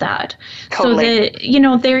child that? Totally. So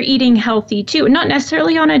that, they're eating healthy too, not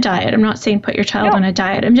necessarily on a diet. I'm not saying put your child on a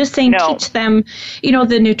diet. I'm just saying teach them,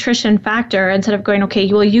 the nutrition factor, instead of going, okay,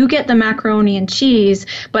 well, you get the macaroni and cheese,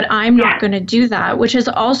 but I'm not going to do that, which is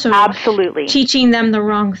also absolutely teaching them the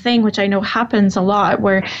wrong thing, which I know happens a lot,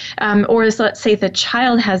 where or is, let's say the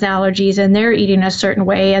child has allergies and they're eating a certain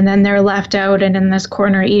way, and then they're left out and in this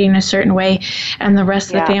corner eating a certain way, and the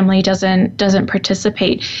rest of the family doesn't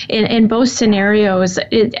participate. In both scenarios,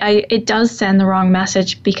 it does send the wrong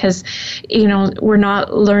message, because we're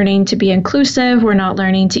not learning to be inclusive, we're not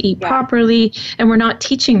learning to eat properly, and we're not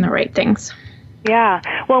teaching the right things. Yeah.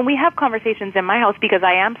 Well, we have conversations in my house because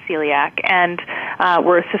I am celiac, and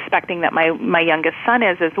we're suspecting that my youngest son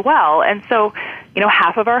is as well. And so,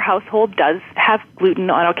 half of our household does have gluten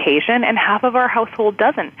on occasion, and half of our household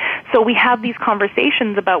doesn't. So we have these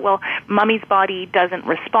conversations about, well, mommy's body doesn't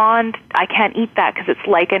respond. I can't eat that because it's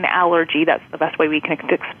like an allergy. That's the best way we can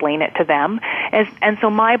explain it to them. And so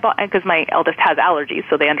because my eldest has allergies,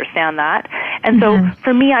 so they understand that. And so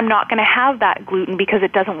for me, I'm not going to have that gluten because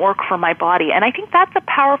it doesn't work for my body. And I think that's a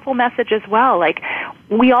powerful message as well.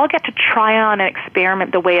 We all get to try on and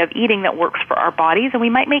experiment the way of eating that works for our bodies, and we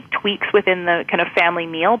might make tweaks within the kind of family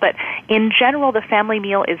meal, but in general, the family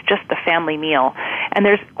meal is just the family meal. And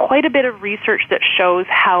there's quite a bit of research that shows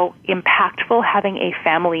how impactful having a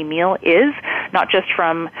family meal is, not just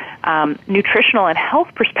from nutritional and health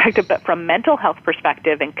perspective, but from mental health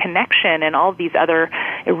perspective and connection and all of these other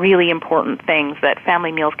really important things, that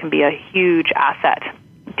family meals can be a huge asset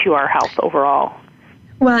to our health overall.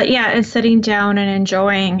 Well, yeah, and sitting down and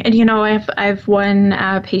enjoying. And, I've one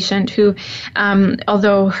patient who,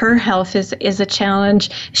 although her health is a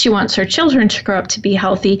challenge, she wants her children to grow up to be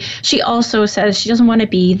healthy. She also says she doesn't want to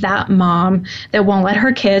be that mom that won't let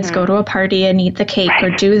her kids go to a party and eat the cake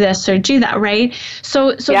or do this or do that, right?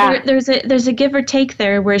 So there's a give or take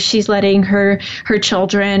there where she's letting her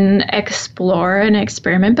children explore and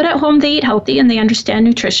experiment, but at home they eat healthy and they understand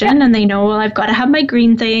nutrition and they know, well, I've got to have my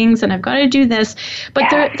green things and I've got to do this, but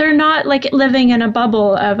they're not like living in a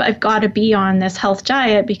bubble of I've got to be on this health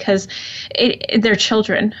diet because they're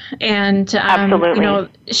children. And,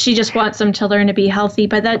 she just wants them to learn to be healthy,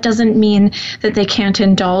 but that doesn't mean that they can't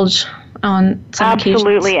indulge on some occasions.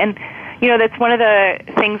 Absolutely. And, that's one of the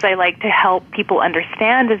things I like to help people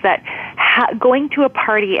understand is that going to a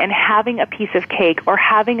party and having a piece of cake or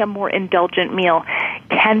having a more indulgent meal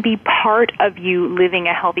can be part of you living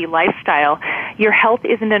a healthy lifestyle. Your health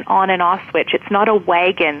isn't an on and off switch. It's not a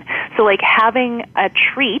wagon. So like having a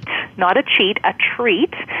treat, not a cheat, a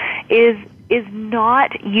treat is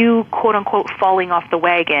not you, quote unquote, falling off the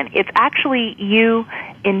wagon. It's actually you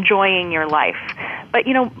enjoying your life. But,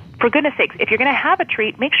 for goodness sakes, if you're going to have a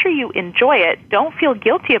treat, make sure you enjoy it. Don't feel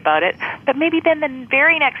guilty about it. But maybe then the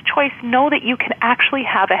very next choice, know that you can actually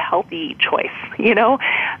have a healthy choice,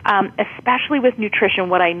 especially with nutrition.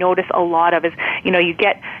 What I notice a lot of is, you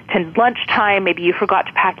get to lunchtime, maybe you forgot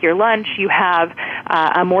to pack your lunch, you have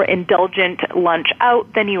a more indulgent lunch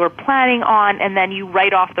out than you were planning on, and then you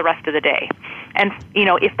write off the rest of the day. And,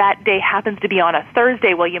 if that day happens to be on a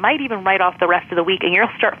Thursday, well, you might even write off the rest of the week and you'll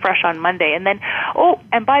start fresh on Monday. And then,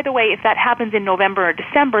 and by the way, if that happens in November or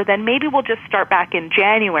December, then maybe we'll just start back in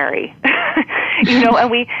January.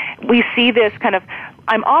 And we see this kind of,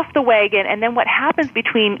 I'm off the wagon, and then what happens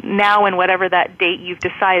between now and whatever that date you've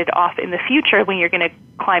decided off in the future when you're going to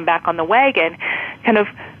climb back on the wagon, kind of,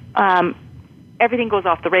 everything goes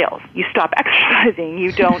off the rails. You stop exercising.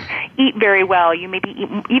 You don't eat very well. You maybe eat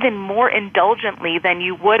even more indulgently than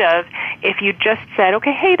you would have if you just said,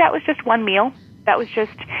 okay, hey, that was just one meal. That was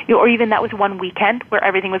just, or even that was one weekend where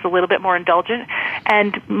everything was a little bit more indulgent.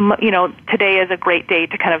 And, today is a great day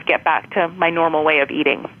to kind of get back to my normal way of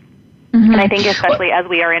eating. Mm-hmm. And I think especially as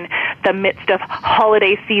we are in the midst of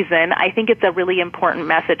holiday season, I think it's a really important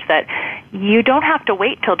message that you don't have to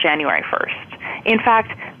wait till January 1st. In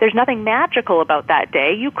fact, there's nothing magical about that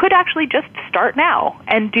day. You could actually just start now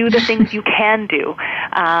and do the things you can do.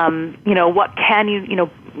 What can you,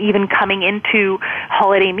 even coming into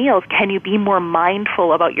holiday meals, can you be more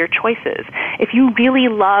mindful about your choices? If you really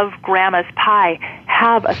love Grandma's pie,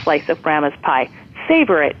 have a slice of Grandma's pie.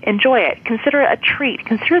 Savor it, enjoy it, consider it a treat.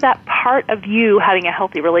 Consider that part of you having a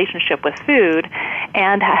healthy relationship with food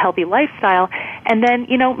and a healthy lifestyle. And then,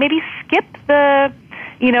 maybe skip the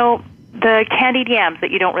candied yams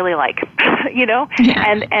that you don't really like,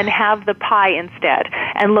 and have the pie instead,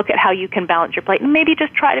 and look at how you can balance your plate, and maybe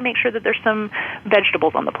just try to make sure that there's some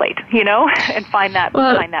vegetables on the plate, and find that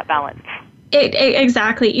balance.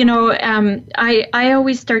 Exactly. I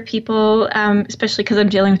always start people, especially because I'm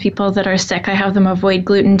dealing with people that are sick, I have them avoid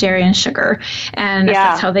gluten, dairy, and sugar. And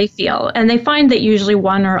that's how they feel. And they find that usually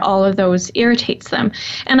one or all of those irritates them.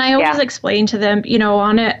 And I always explain to them,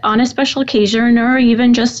 on a special occasion or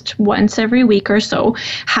even just once every week or so,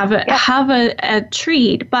 have a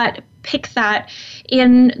treat, but pick that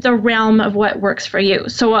in the realm of what works for you.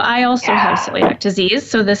 So I also have celiac disease,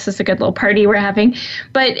 so this is a good little party we're having.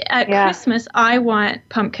 But at Christmas, I want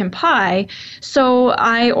pumpkin pie, so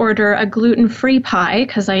I order a gluten-free pie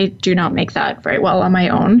because I do not make that very well on my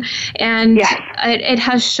own. And it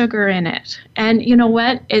has sugar in it. And you know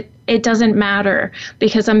what? It doesn't matter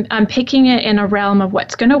because I'm picking it in a realm of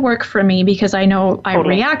what's going to work for me because I know I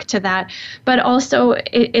react to that. But also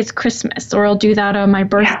it's Christmas, or I'll do that on my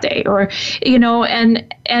birthday, or and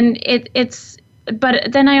it's.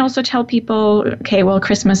 But then I also tell people, okay, well,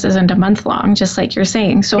 Christmas isn't a month long, just like you're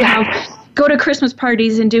saying. So go to Christmas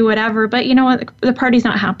parties and do whatever. But you know what? The party's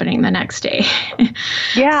not happening the next day.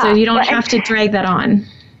 So you don't have to drag that on.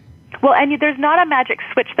 Well, and there's not a magic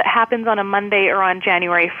switch that happens on a Monday or on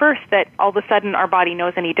January 1st that all of a sudden our body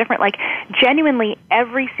knows any different. Like, genuinely,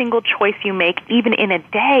 every single choice you make, even in a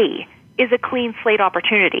day, is a clean slate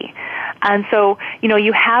opportunity. And so,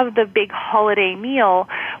 you have the big holiday meal.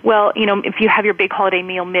 Well, if you have your big holiday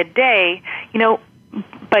meal midday,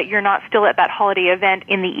 but you're not still at that holiday event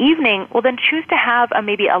in the evening, well, then choose to have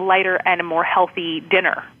maybe a lighter and a more healthy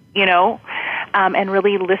dinner. And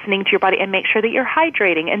really listening to your body and make sure that you're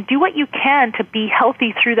hydrating and do what you can to be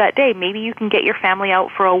healthy through that day. Maybe you can get your family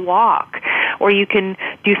out for a walk or you can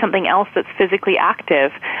do something else that's physically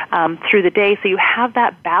active through the day. So you have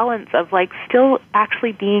that balance of like still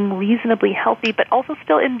actually being reasonably healthy, but also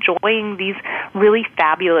still enjoying these really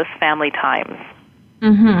fabulous family times.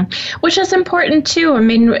 Mm-hmm. Which is important too. I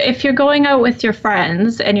mean, if you're going out with your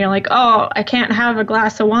friends and you're like, oh, I can't have a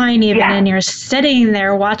glass of wine even, and you're sitting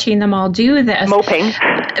there watching them all do this. Moping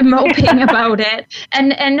about it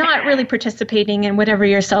and not really participating in whatever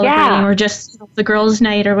you're celebrating or just the girls'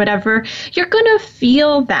 night or whatever, you're going to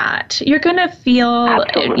feel that. You're going to feel,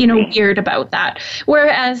 weird about that.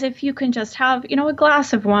 Whereas if you can just have, a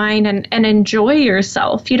glass of wine and enjoy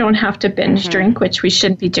yourself, you don't have to binge drink, which we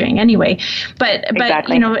shouldn't be doing anyway. But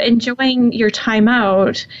enjoying your time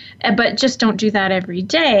out, but just don't do that every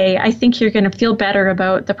day. I think you're going to feel better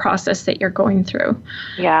about the process that you're going through.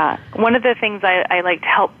 Yeah. One of the things I like to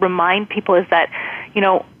help remind people is that,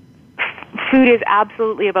 food is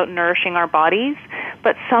absolutely about nourishing our bodies,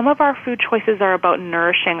 but some of our food choices are about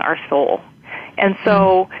nourishing our soul. And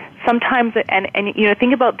so sometimes, and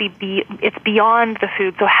think about it's beyond the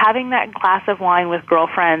food. So having that glass of wine with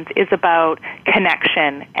girlfriends is about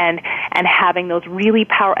connection and having those really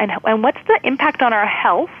and what's the impact on our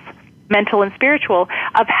health, mental and spiritual,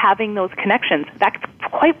 of having those connections? That's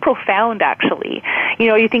quite profound, actually.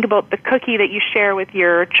 You think about the cookie that you share with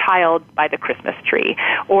your child by the Christmas tree,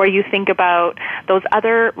 or you think about those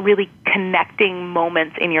other really connecting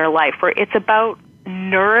moments in your life where it's about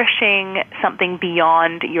nourishing something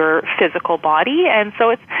beyond your physical body. And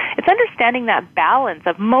so it's understanding that balance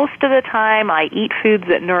of most of the time I eat foods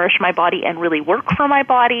that nourish my body and really work for my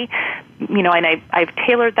body, and I've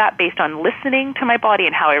tailored that based on listening to my body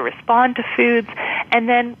and how I respond to foods. And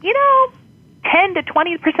then, 10 to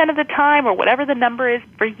 20% of the time, or whatever the number is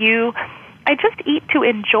for you, I just eat to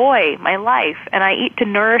enjoy my life, and I eat to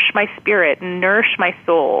nourish my spirit and nourish my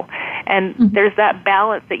soul. And there's that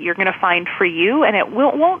balance that you're going to find for you, and it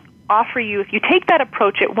won't offer you, if you take that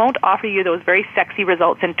approach, it won't offer you those very sexy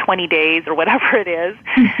results in 20 days or whatever it is,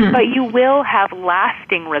 but you will have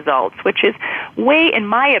lasting results, which is in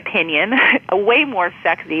my opinion, way more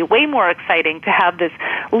sexy, way more exciting to have this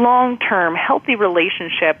long-term healthy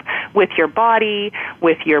relationship with your body,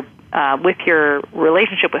 with your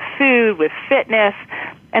relationship with food, with fitness,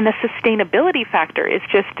 and the sustainability factor is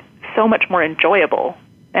just so much more enjoyable.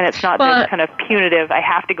 And it's not this kind of punitive, I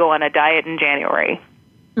have to go on a diet in January.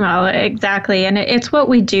 Well, exactly. And it's what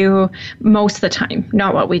we do most of the time,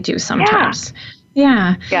 not what we do sometimes.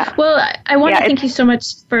 Yeah. Well, I want to thank you so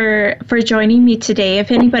much for joining me today. If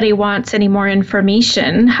anybody wants any more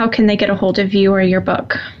information, how can they get a hold of you or your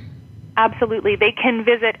book? Absolutely. They can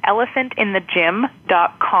visit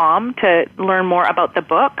elephantinthegym.com to learn more about the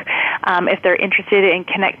book. If they're interested in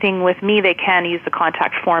connecting with me, they can use the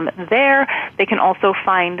contact form there. They can also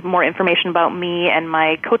find more information about me and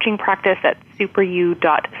my coaching practice at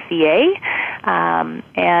superu.ca,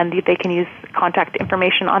 and they can use contact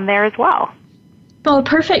information on there as well. Well,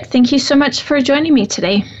 perfect. Thank you so much for joining me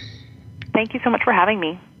today. Thank you so much for having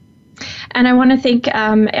me. And I want to thank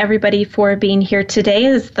everybody for being here today.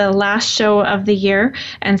 This is the last show of the year.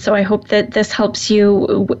 And so I hope that this helps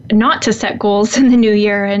you not to set goals in the new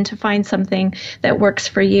year and to find something that works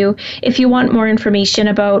for you. If you want more information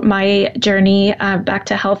about my journey back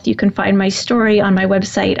to health, you can find my story on my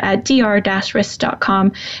website at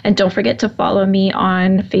dr-risk.com. And don't forget to follow me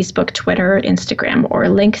on Facebook, Twitter, Instagram, or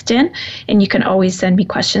LinkedIn. And you can always send me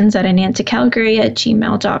questions at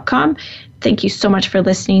anantacalgary@gmail.com. Thank you so much for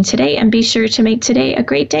listening today, and be sure to make today a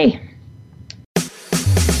great day.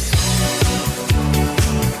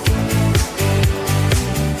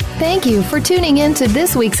 Thank you for tuning in to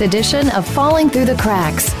this week's edition of Falling Through the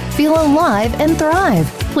Cracks. Feel alive and thrive.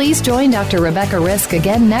 Please join Dr. Rebecca Risk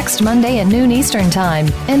again next Monday at noon Eastern Time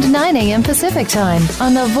and 9 a.m. Pacific Time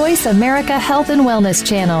on the Voice America Health and Wellness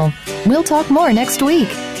Channel. We'll talk more next week.